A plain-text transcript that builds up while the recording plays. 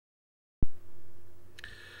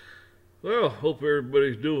Well, hope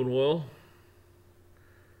everybody's doing well.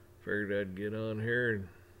 Figured I'd get on here and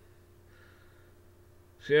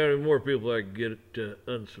see how many more people I can get to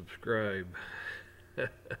unsubscribe.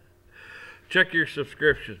 Check your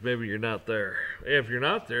subscriptions. Maybe you're not there. If you're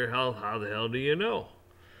not there, how the hell do you know?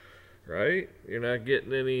 Right? You're not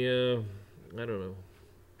getting any, I don't know,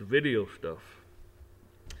 the video stuff.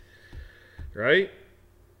 Right?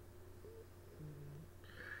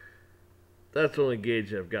 That's the only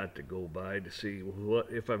gauge I've got to go by to see what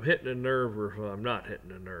if I'm hitting a nerve or if I'm not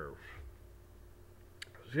hitting a nerve.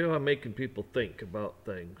 See how I'm making people think about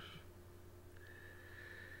things.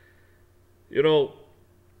 You know,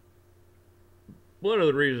 one of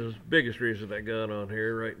the reasons, biggest reason I got on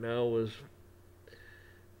here right now was,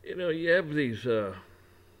 you have these,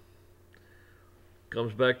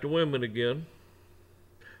 comes back to women again.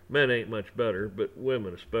 Men ain't much better, but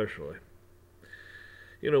women especially.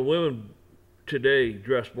 Women today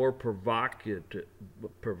dress more provocatively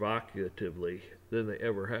than they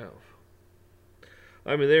ever have.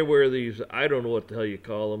 I mean, they wear these, I don't know what the hell you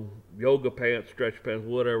call them, yoga pants, stretch pants,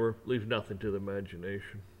 whatever, leaves nothing to the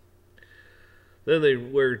imagination. Then they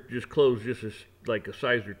wear just clothes just as like a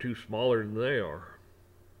size or two smaller than they are.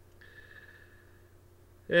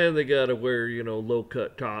 And they gotta wear, low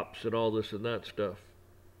cut tops and all this and that stuff.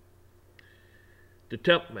 The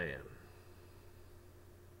temp man.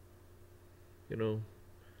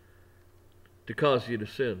 To cause you to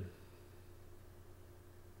sin.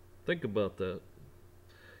 Think about that.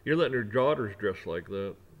 You're letting your daughters dress like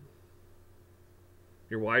that.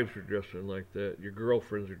 Your wives are dressing like that. Your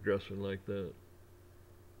girlfriends are dressing like that.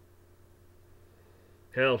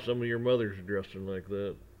 Hell, some of your mothers are dressing like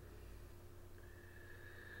that.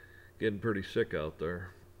 Getting pretty sick out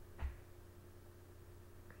there.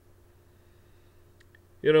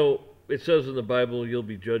 It says in the Bible, you'll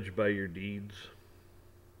be judged by your deeds.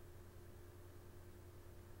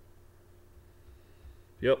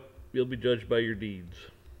 Yep, you'll be judged by your deeds.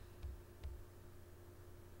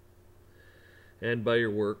 And by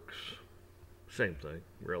your works. Same thing,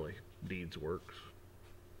 really. Deeds, works.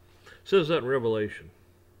 It says that in Revelation.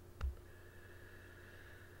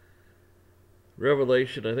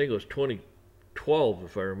 Revelation, I think it was 2012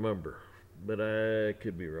 if I remember. But I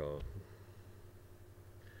could be wrong.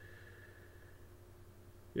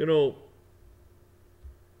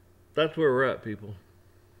 That's where we're at, people.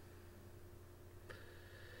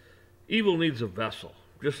 Evil needs a vessel,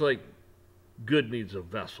 just like good needs a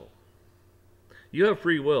vessel. You have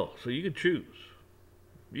free will, so you can choose.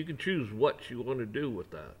 You can choose what you want to do with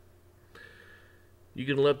that. You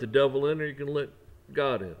can let the devil in or you can let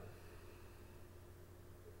God in.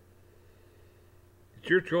 It's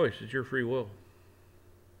your choice. It's your free will.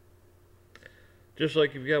 Just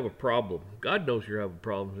like if you have a problem, God knows you're having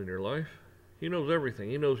problems in your life. He knows everything.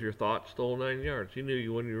 He knows your thoughts, the whole 9 yards. He knew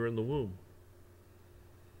you when you were in the womb.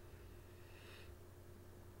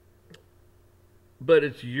 But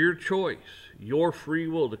it's your choice, your free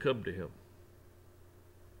will to come to Him.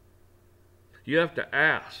 You have to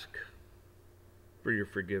ask for your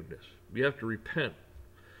forgiveness. You have to repent.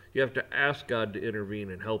 You have to ask God to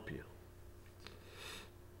intervene and help you.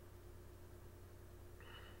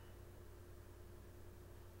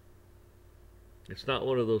 It's not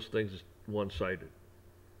one of those things that's one-sided.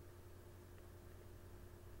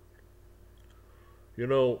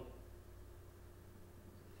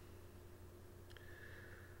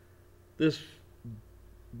 This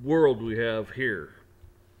world we have here,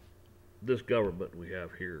 this government we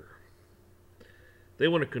have here, they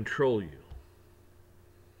want to control you.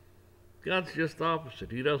 God's just the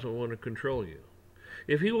opposite. He doesn't want to control you.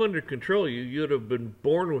 If He wanted to control you, you'd have been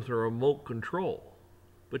born with a remote control.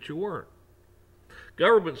 But you weren't.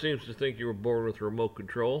 Government seems to think you were born with remote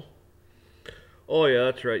control. Oh yeah,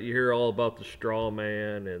 that's right. You hear all about the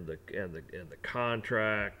Strawman and the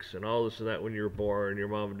contracts and all this and that when you were born. Your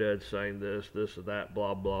mom and dad signed this and that,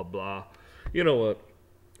 blah blah blah. You know what?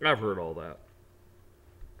 I've heard all that.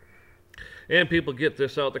 And people get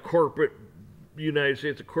this out. The corporate United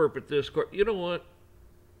States, the corporate this, you know what?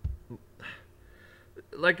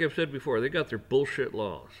 Like I've said before, they got their bullshit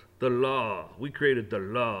laws. The law. We created the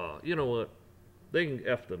law. You know what? They can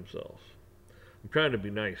F themselves. I'm trying to be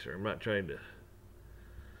nicer. I'm not trying to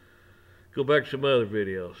go back to some other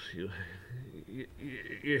videos. You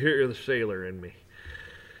hear the sailor in me.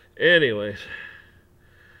 Anyways,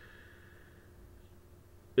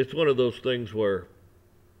 it's one of those things where,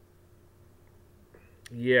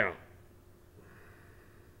 yeah,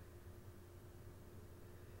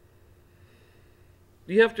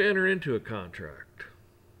 you have to enter into a contract.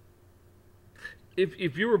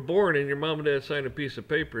 If you were born and your mom and dad signed a piece of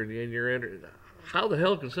paper and you're entered, How the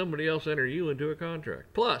hell can somebody else enter you into a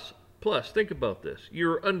contract? Plus, think about this.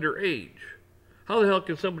 You're underage. How the hell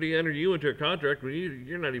can somebody enter you into a contract when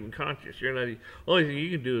you're not even conscious? You're not. Only thing you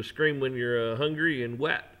can do is scream when you're hungry and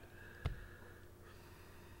wet,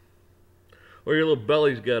 or your little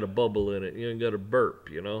belly's got a bubble in it. You ain't got a burp.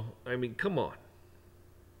 I mean, come on.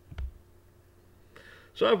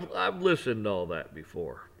 So I've listened to all that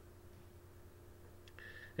before.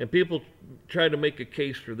 And people try to make a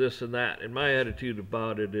case for this and that, and my attitude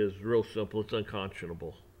about it is real simple. It's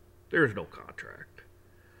unconscionable. There's no contract.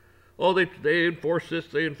 Oh, they enforce this,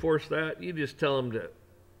 they enforce that. You just tell them to,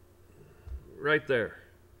 right there.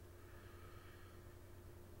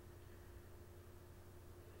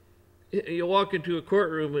 You walk into a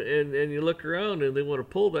courtroom and you look around and they want to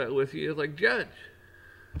pull that with you. It's like, Judge,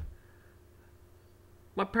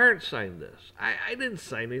 my parents signed this. I didn't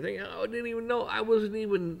sign anything. I didn't even know. I wasn't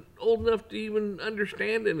even old enough to even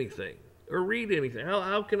understand anything or read anything.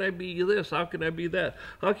 How can I be this? How can I be that?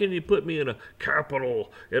 How can you put me in a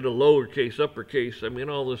capital, in a lowercase, uppercase? I mean,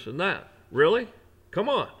 all this and that. Really? Come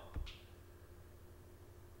on.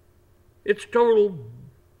 It's total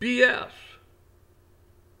BS.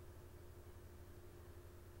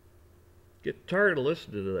 Get tired of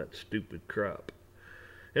listening to that stupid crap.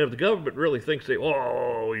 And if the government really thinks we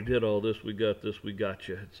did all this, we got this, we got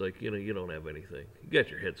you. It's like, you don't have anything. You got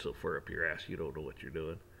your head so far up your ass, you don't know what you're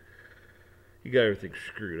doing. You got everything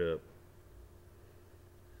screwed up.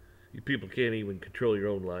 You people can't even control your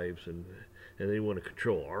own lives, and they want to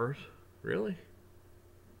control ours? Really?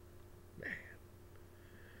 Man.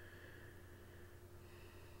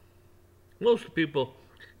 Most of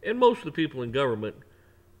the people in government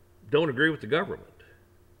don't agree with the government.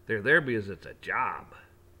 They're there because it's a job.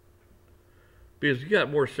 Because you got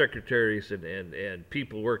more secretaries and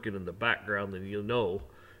people working in the background than you know.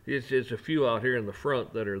 It's a few out here in the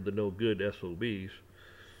front that are the no good SOBs.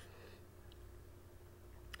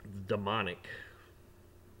 Demonic.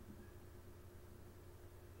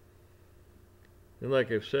 And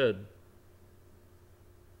like I've said,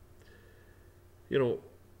 the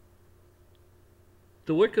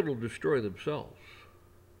wicked will destroy themselves.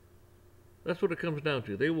 That's what it comes down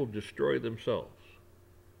to. They will destroy themselves.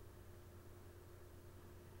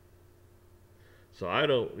 So I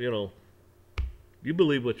don't, you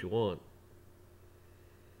believe what you want.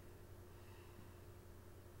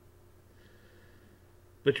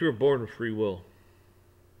 But you were born with free will.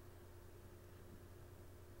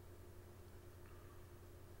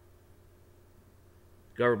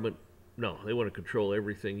 Government, no, they want to control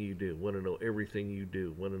everything you do, want to know everything you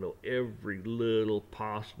do, want to know every little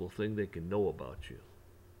possible thing they can know about you.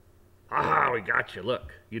 Aha, we got you.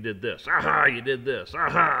 Look, you did this. Aha, you did this. Aha,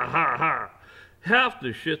 ha, ha. Half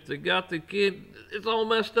the shit they got the kid, it's all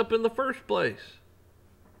messed up in the first place.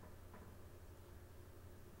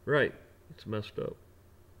 Right, it's messed up.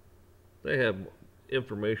 They have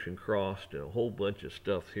information crossed and a whole bunch of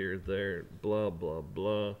stuff here, there, blah, blah,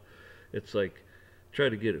 blah. It's like, try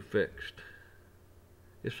to get it fixed.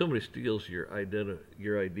 If somebody steals your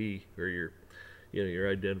ID or your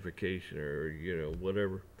identification or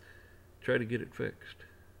whatever, try to get it fixed.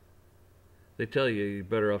 They tell you you're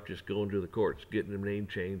better off just going to the courts, getting a name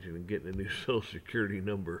change and getting a new social security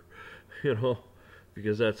number,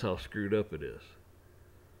 because that's how screwed up it is.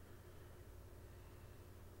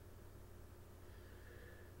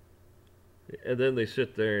 And then they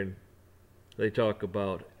sit there and they talk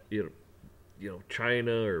about,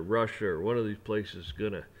 China or Russia or one of these places is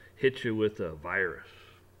going to hit you with a virus.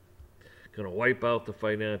 Going to wipe out the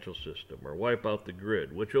financial system or wipe out the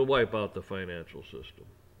grid, which will wipe out the financial system.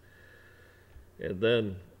 And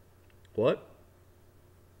then, what?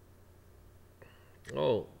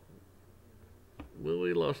 Oh, well,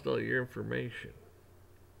 we lost all your information.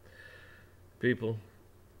 People,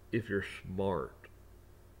 if you're smart,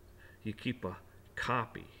 you keep a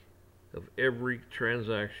copy of every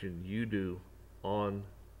transaction you do on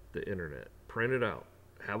the internet. Print it out.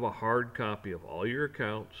 Have a hard copy of all your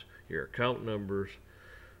accounts, your account numbers,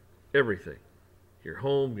 everything. Your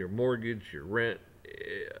home, your mortgage, your rent,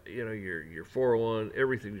 your 401,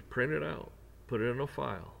 everything. Just print it out. Put it in a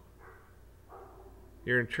file.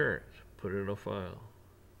 Your insurance, put it in a file.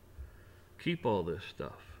 Keep all this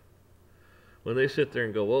stuff. When they sit there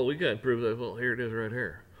and go, well, we got to prove that. Well, here it is right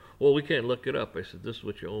here. Well, we can't look it up. I said, this is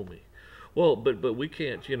what you owe me. Well, but we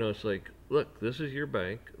can't, it's like, look, this is your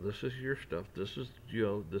bank, this is your stuff, this is,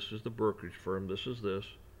 this is the brokerage firm, this is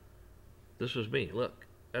me. Look,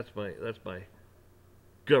 that's my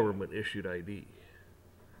government issued ID.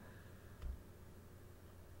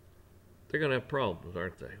 They're going to have problems,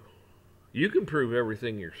 aren't they? You can prove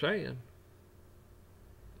everything you're saying.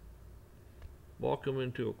 Walk them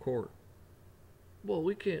into a court. Well,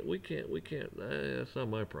 we can't. That's not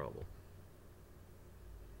my problem.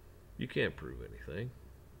 You can't prove anything.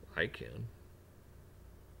 I can.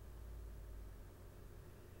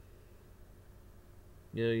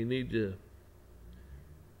 You know, you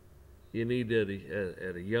need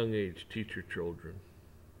at a young age teach your children.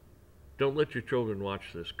 Don't let your children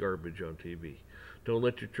watch this garbage on TV. Don't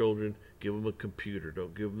let your children give them a computer.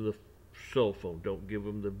 Don't give them the cell phone. Don't give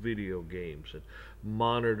them the video games. And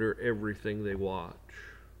monitor everything they watch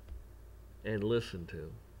and listen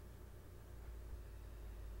to.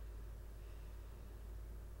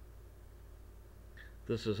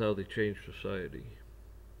 This is how they change society.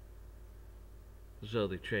 This is how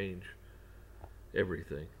they change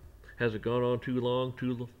everything. Has it gone on too long,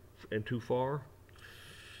 and too far?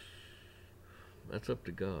 That's up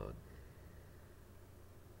to God.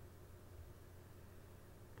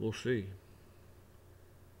 We'll see.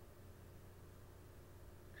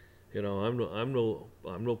 You know, I'm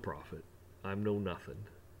no prophet. I'm no nothing.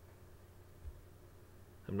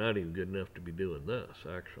 I'm not even good enough to be doing this,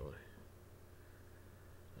 actually.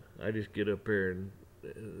 I just get up here and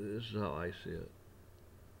this is how I see it.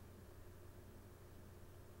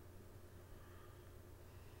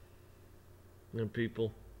 And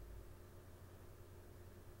people,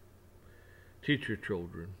 teach your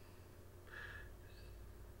children.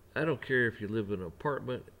 I don't care if you live in an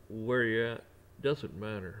apartment, where you're at, doesn't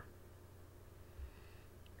matter.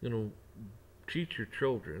 You know, teach your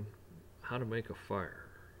children how to make a fire.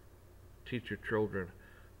 Teach your children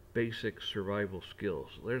basic survival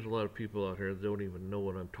skills. There's a lot of people out here that don't even know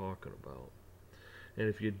what I'm talking about. And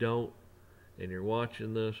if you don't, and you're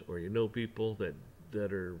watching this, or you know people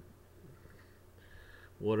that are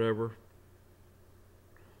whatever,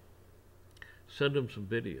 send them some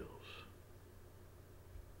videos.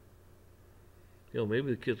 You know,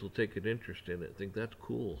 maybe the kids will take an interest in it and think that's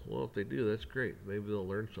cool. Well, if they do, that's great. Maybe they'll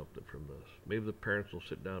learn something from this. Maybe the parents will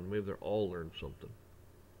sit down and maybe they'll all learn something.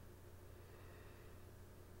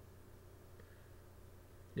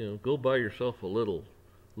 You know, go buy yourself a little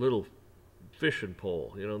fishing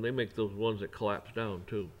pole. You know, and they make those ones that collapse down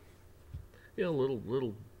too. You know,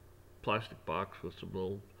 little plastic box with some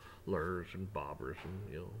little lures and bobbers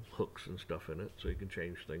and, you know, hooks and stuff in it so you can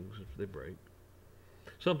change things if they break.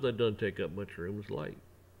 Something that doesn't take up much room is light.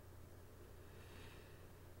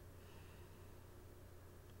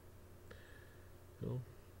 You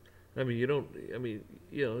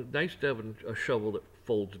know? Nice to have a shovel that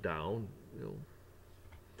folds down. You know,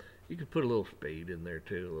 you could put a little spade in there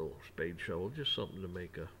too, a little spade shovel, just something to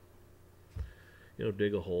make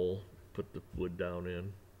dig a hole, put the wood down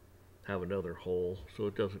in, have another hole so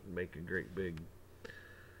it doesn't make a great big.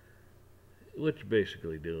 What you're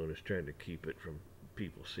basically doing is trying to keep it from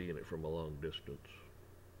people seeing it from a long distance.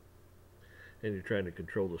 And you're trying to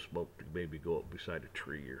control the smoke to maybe go up beside a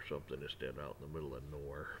tree or something instead out in the middle of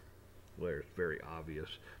nowhere where it's very obvious,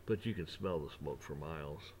 but you can smell the smoke for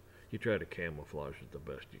miles. You try to camouflage it the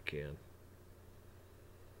best you can.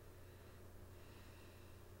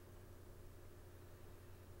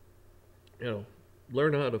 You know,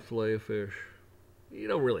 learn how to fillet a fish. You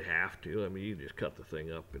don't really have to. I mean, you just cut the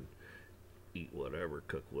thing up and eat whatever,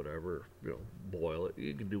 cook whatever, boil it.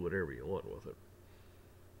 You can do whatever you want with it.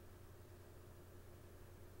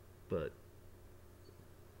 But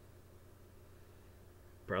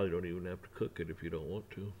probably don't even have to cook it if you don't want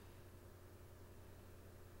to.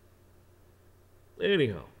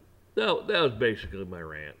 Anyhow, that was basically my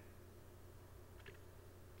rant.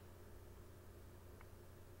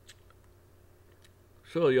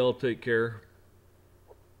 So y'all take care.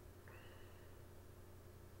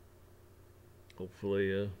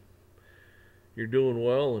 Hopefully you're doing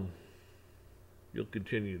well and you'll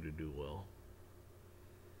continue to do well.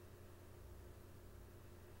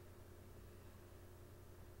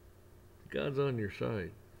 God's on your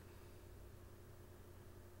side.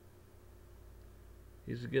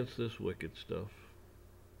 He's against this wicked stuff.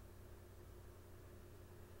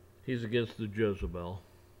 He's against the Jezebel.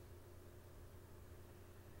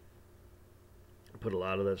 Put a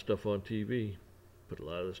lot of that stuff on TV. Put a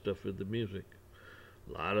lot of that stuff in the music.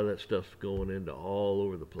 A lot of that stuff's going into all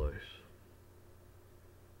over the place.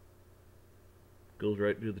 Goes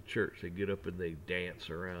right to the church. They get up and they dance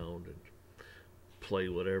around and play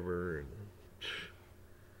whatever and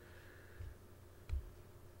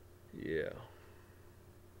yeah.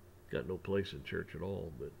 Got no place in church at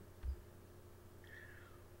all, but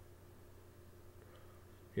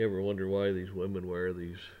you ever wonder why these women wear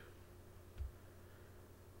these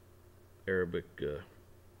Arabic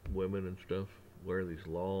women and stuff wear these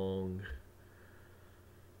long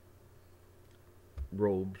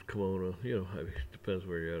robes, kimono, I mean, it depends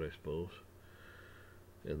where you're at, I suppose.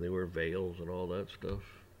 And they wear veils and all that stuff.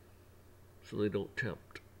 So they don't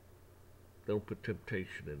tempt. They don't put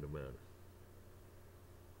temptation into man.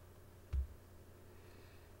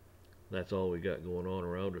 That's all we got going on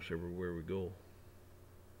around us everywhere we go.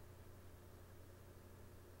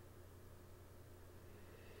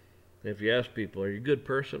 If you ask people, are you a good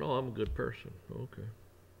person? Oh, I'm a good person. Okay.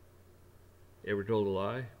 Ever told a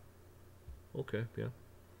lie? Okay, yeah.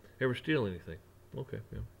 Ever steal anything? Okay,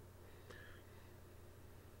 yeah.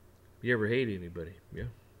 You ever hate anybody? Yeah.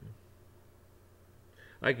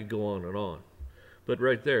 I could go on and on. But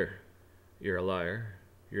right there, you're a liar,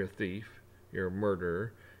 you're a thief, you're a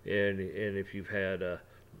murderer, and if you've had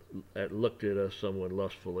looked at someone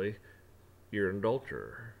lustfully, you're an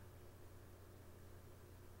adulterer.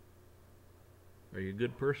 Are you a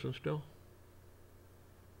good person still?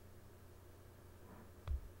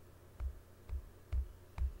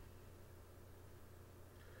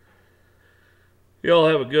 You all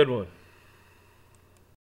have a good one.